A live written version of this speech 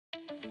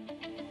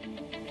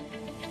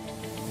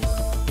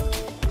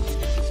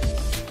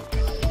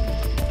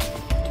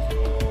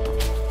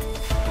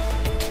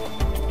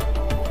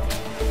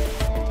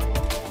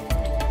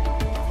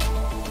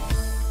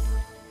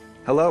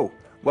Hello,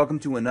 welcome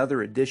to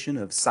another edition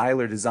of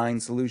Seiler Design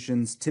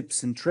Solutions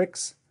Tips and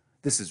Tricks.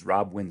 This is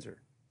Rob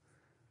Windsor.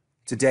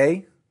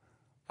 Today,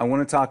 I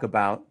want to talk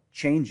about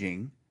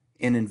changing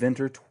in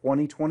Inventor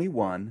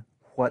 2021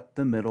 what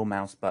the middle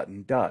mouse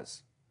button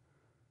does.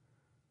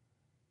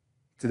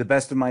 To the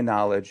best of my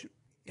knowledge,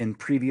 in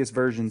previous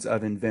versions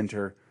of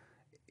Inventor,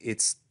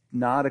 it's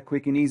not a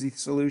quick and easy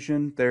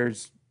solution.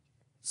 There's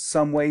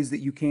some ways that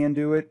you can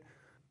do it.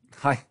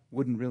 I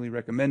wouldn't really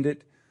recommend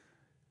it.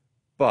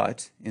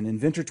 But in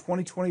Inventor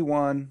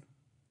 2021,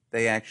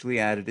 they actually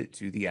added it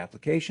to the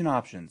application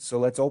options. So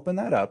let's open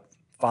that up.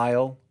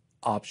 File,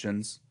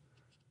 Options.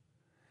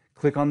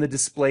 Click on the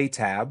Display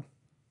tab.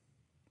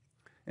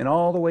 And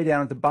all the way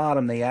down at the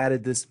bottom, they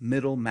added this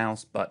middle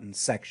mouse button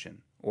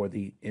section, or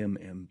the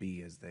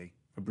MMB as they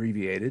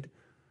abbreviated.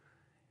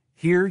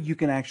 Here you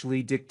can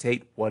actually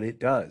dictate what it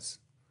does.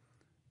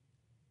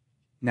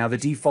 Now the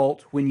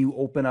default, when you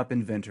open up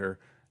Inventor,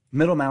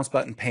 middle mouse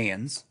button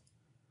pans.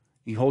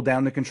 You hold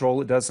down the control,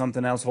 it does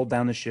something else. Hold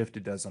down the shift,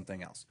 it does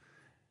something else.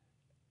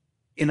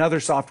 In other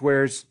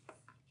softwares,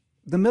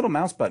 the middle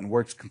mouse button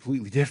works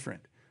completely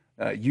different.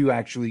 You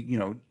actually,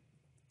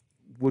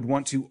 would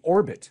want to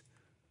orbit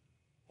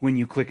when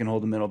you click and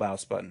hold the middle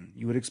mouse button.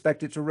 You would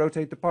expect it to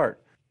rotate the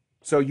part.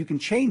 So you can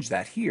change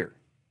that here.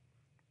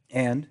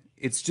 And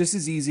it's just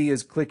as easy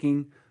as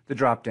clicking the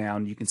drop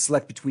down. You can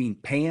select between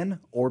pan,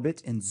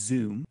 orbit, and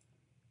zoom.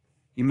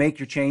 You make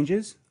your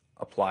changes,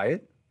 apply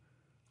it,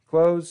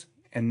 close,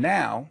 and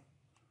now,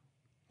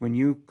 when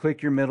you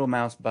click your middle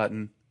mouse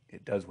button,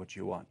 it does what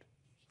you want.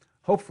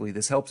 Hopefully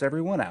this helps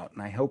everyone out,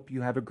 and I hope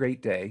you have a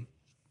great day.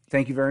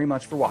 Thank you very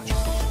much for watching.